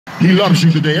He loves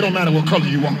you today. It don't matter what color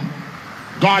you are.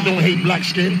 God don't hate black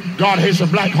skin. God hates a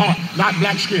black heart, not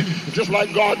black skin. Just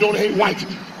like God don't hate white.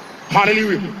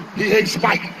 Hallelujah. He hates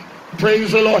spite.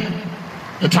 Praise the Lord.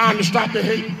 The time to stop the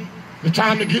hate. The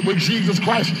time to get with Jesus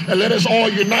Christ and let us all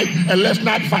unite and let's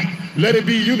not fight. Let it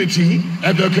be unity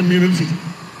at the community.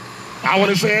 I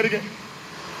want to say it again.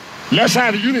 Let's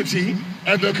have unity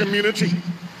at the community.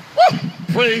 Woo!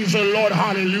 Praise the Lord.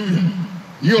 Hallelujah.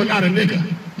 You're not a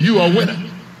nigga. You are a winner.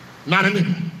 Not a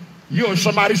nigga. You're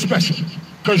somebody special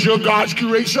because you're God's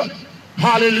creation.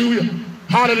 Hallelujah.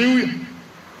 Hallelujah.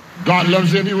 God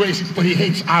loves every race, but he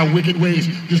hates our wicked ways,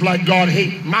 just like God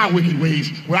hates my wicked ways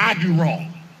where I do wrong.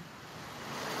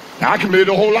 Now, I committed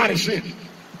a whole lot of sin,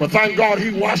 but thank God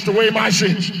he washed away my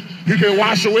sins. He can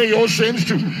wash away your sins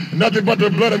too. Nothing but the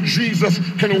blood of Jesus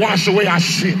can wash away our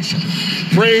sins.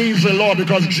 Praise the Lord,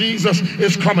 because Jesus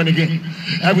is coming again.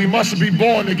 And we must be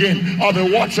born again of the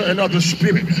water and of the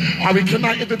Spirit. And we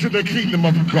cannot enter to the kingdom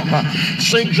of God.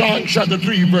 St. John chapter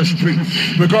 3 verse 3.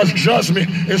 Because judgment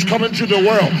is coming to the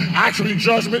world. Actually,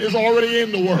 judgment is already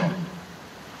in the world.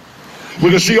 We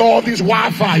can see all these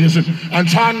wildfires and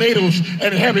tornadoes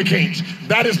and hurricanes.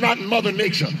 That is not Mother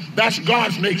Nature. That's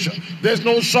God's nature. There's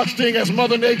no such thing as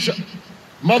Mother Nature.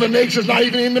 Mother Nature is not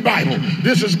even in the Bible.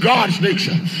 This is God's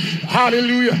nature.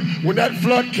 Hallelujah. When that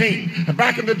flood came,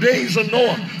 back in the days of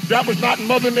Noah, that was not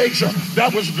Mother Nature.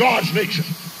 That was God's nature.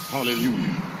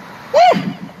 Hallelujah.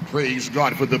 Woo! Praise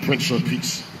God for the Prince of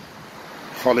Peace.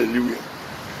 Hallelujah.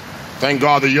 Thank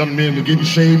God the young men were getting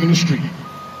saved in the street.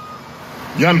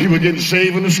 Young people getting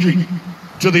saved in the street.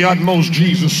 To the utmost,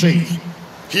 Jesus saved.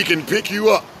 He can pick you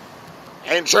up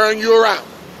and turn you around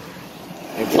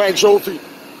and plant your feet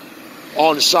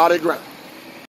on solid ground.